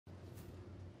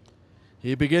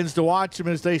He begins to watch them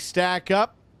as they stack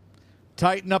up,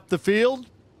 tighten up the field.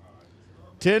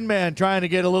 Tin Man trying to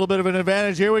get a little bit of an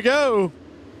advantage. Here we go.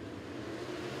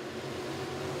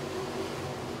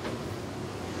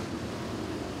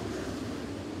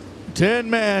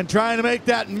 Tin Man trying to make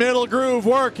that middle groove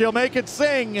work. He'll make it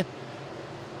sing.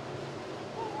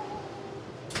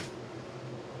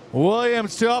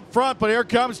 Williams still up front, but here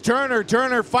comes Turner.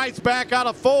 Turner fights back out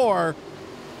of 4.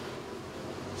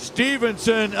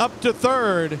 Stevenson up to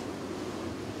 3rd.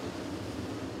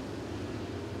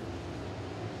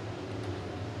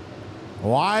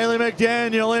 Wiley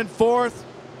McDaniel in 4th.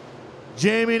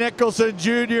 Jamie Nicholson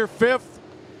Jr. 5th.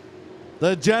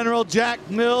 The General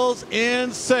Jack Mills in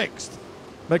 6th.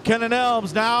 McKinnon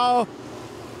Elms now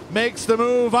makes the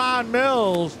move on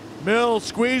Mills. Mills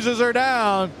squeezes her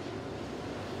down.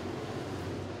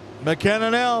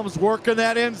 McKinnon Elms working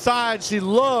that inside. She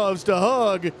loves to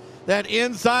hug that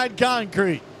inside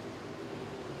concrete.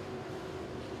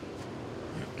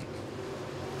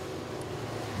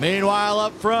 Meanwhile,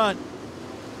 up front,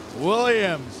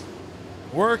 Williams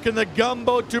working the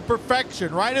gumbo to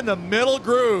perfection, right in the middle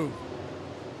groove.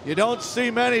 You don't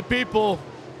see many people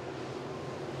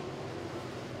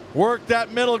work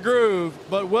that middle groove,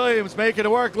 but Williams making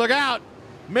it work. Look out.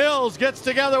 Mills gets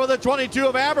together with a 22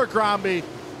 of Abercrombie.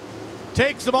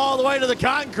 Takes them all the way to the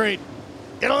concrete.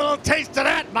 Get a little taste of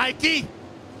that, Mikey.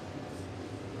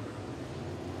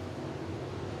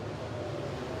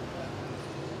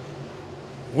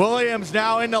 Williams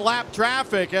now into lap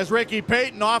traffic as Ricky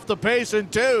Payton off the pace in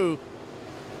 2.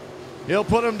 He'll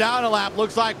put him down a lap.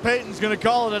 Looks like Payton's going to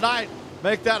call it a night.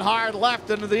 Make that hard left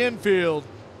into the infield.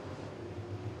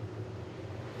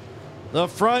 The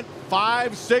front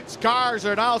 5, 6 cars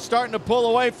are now starting to pull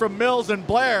away from Mills and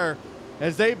Blair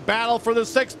as they battle for the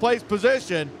 6th place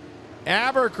position.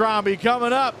 Abercrombie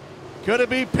coming up. Could it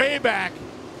be payback?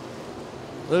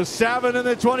 The 7 and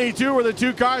the 22 were the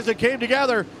 2 cars that came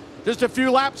together just a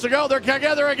few laps ago. They're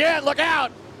together again. Look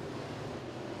out.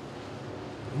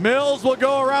 Mills will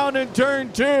go around in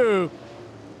turn 2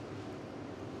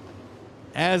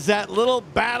 as that little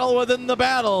battle within the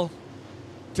battle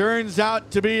turns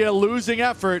out to be a losing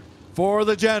effort for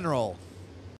the General.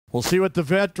 We'll see what the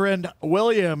veteran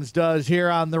Williams does here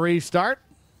on the restart.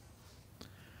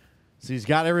 So he's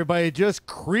got everybody just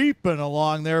creeping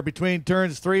along there between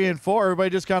turns 3 and 4. Everybody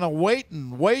just kind of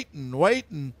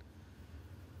waiting.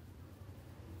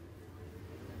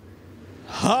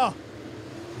 Huh.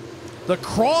 The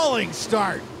crawling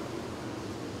start.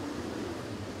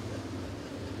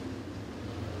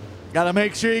 Got to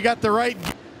make sure you got the right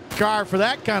car for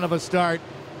that kind of a start.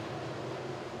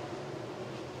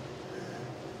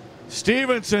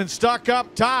 Stevenson stuck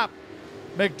up top.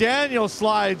 McDaniel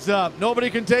slides up. Nobody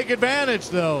can take advantage,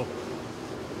 though.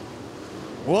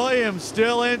 Williams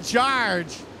still in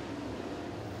charge.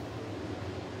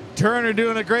 Turner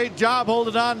doing a great job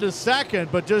holding on to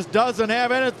 2nd, but just doesn't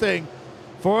have anything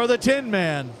for the Tin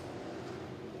Man.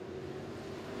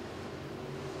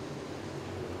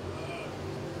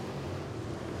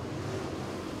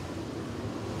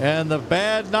 And the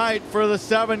bad night for the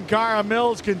 7 car of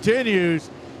Mills continues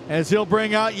as he'll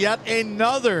bring out yet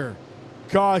another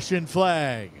caution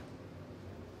flag.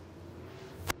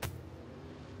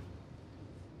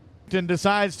 And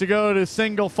decides to go to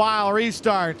single file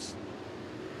restarts.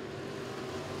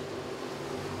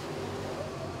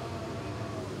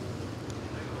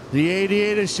 The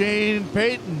 88 of Shane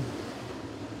Payton.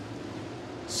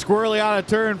 Squirrely out of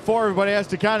turn 4. Everybody has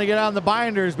to kind of get on the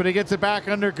binders, but he gets it back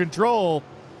under control.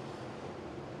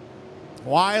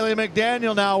 Wiley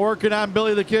McDaniel now working on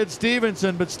Billy the Kid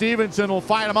Stevenson, but Stevenson will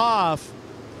fight him off.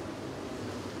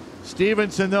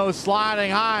 Stevenson, though, sliding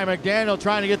high. McDaniel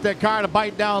trying to get that car to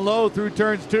bite down low through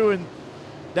turns 2 and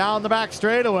down the back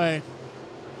straightaway.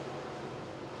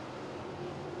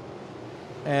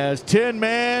 As Tin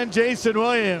Man Jason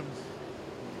Williams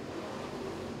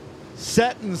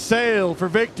setting sail for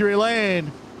victory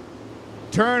lane.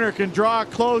 Turner can draw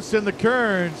close in the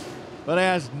Kearns, but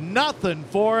has nothing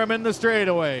for him in the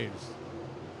straightaways.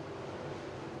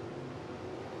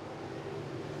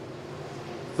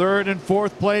 3rd and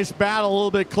 4th place battle a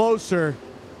little bit closer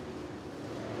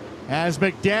as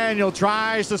McDaniel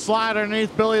tries to slide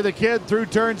underneath Billy the Kid through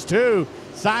turns 2,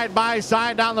 side by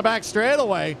side down the back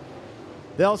straightaway.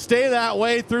 They'll stay that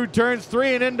way through turns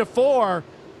 3 and into 4.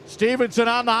 Stevenson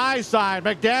on the high side,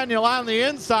 McDaniel on the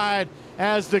inside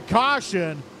as the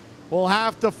caution will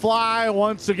have to fly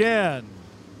once again.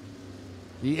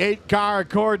 The 8-car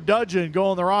Accord Dudgeon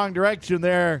going the wrong direction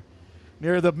there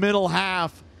near the middle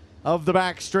half of the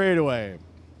back straightaway.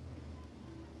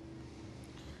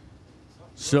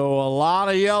 So a lot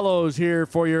of yellows here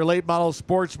for your late model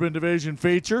Sportsman division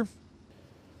feature.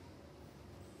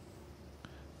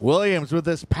 Williams with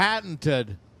this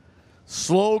patented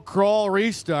slow crawl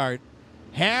restart,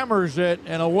 hammers it,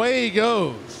 and away he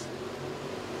goes.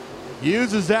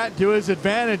 Uses that to his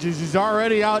advantage as he's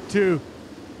already out to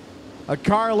a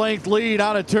car length lead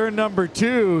out of turn number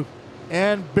 2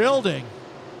 and building.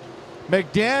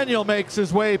 McDaniel makes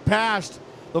his way past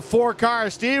the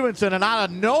 4-car Stevenson, and out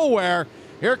of nowhere,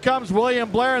 here comes William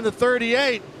Blair in the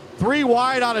 38, 3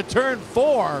 wide out of turn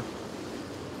 4.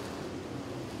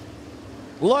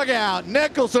 Look out,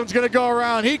 Nicholson's going to go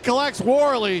around. He collects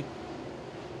Worley.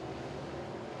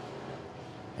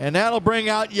 And that'll bring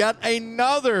out yet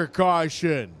another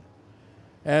caution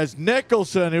as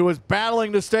Nicholson, who was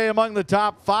battling to stay among the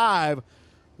top 5,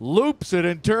 loops it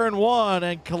in turn 1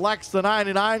 and collects the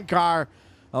 99 car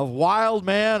of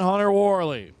Wildman Hunter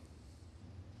Worley.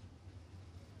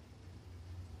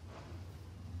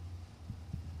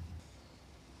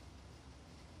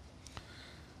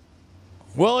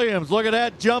 Williams, look at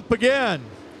that jump again.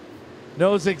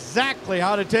 Knows exactly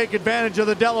how to take advantage of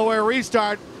the Delaware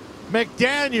restart.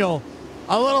 McDaniel,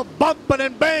 a little bumping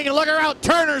and bang, and look around,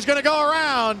 Turner's going to go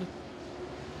around.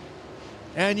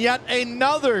 And yet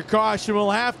another caution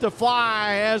will have to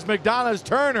fly as McDonough's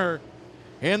Turner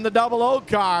in the 00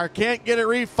 car can't get it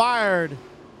refired,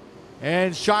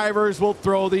 and Shivers will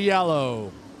throw the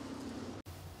yellow.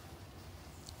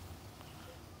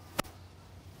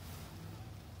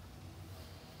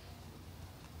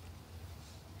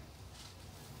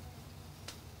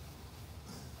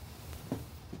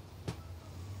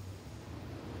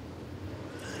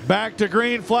 Back to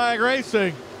green flag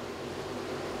racing.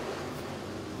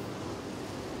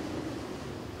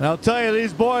 And I'll tell you,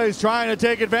 these boys trying to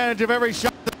take advantage of every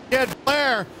shot that they get.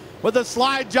 Blair with a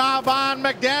slide job on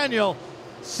McDaniel.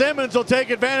 Simmons will take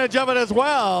advantage of it as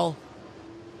well.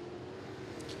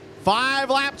 5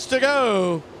 laps to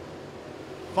go.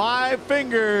 5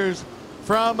 fingers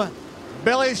from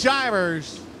Billy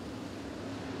Shivers.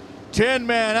 10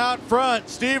 men out front.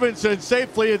 Stevenson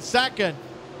safely in second.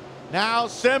 Now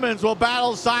Simmons will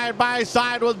battle side by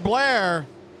side with Blair.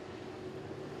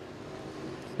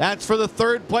 That's for the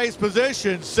 3rd place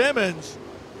position. Simmons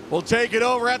will take it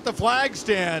over at the flag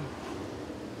stand.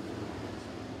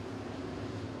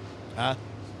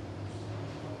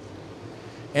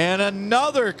 And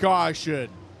another caution.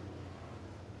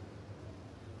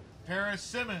 Paris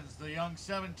Simmons, the young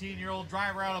 17-year-old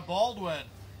driver out of Baldwin,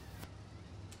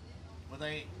 with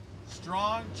a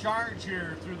strong charge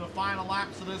here through the final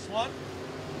laps of this one.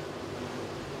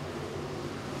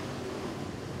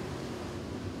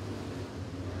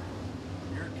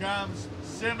 Here comes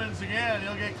Simmons again.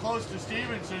 He'll get close to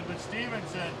Stevenson, but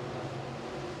Stevenson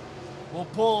will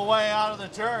pull away out of the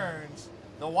turns.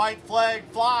 The white flag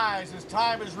flies as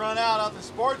time has run out on the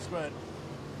Sportsman.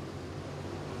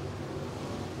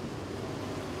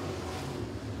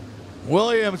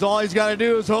 Williams, all he's got to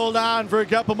do is hold on for a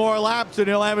couple more laps and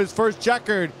he'll have his first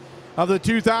checkered of the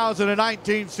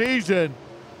 2019 season.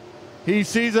 He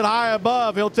sees it high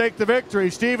above. He'll take the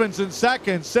victory. Stevenson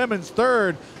second, Simmons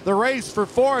third. The race for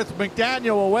 4th.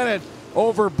 McDaniel will win it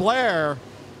over Blair.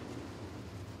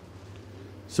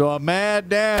 So a mad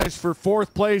dash for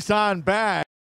 4th place on back.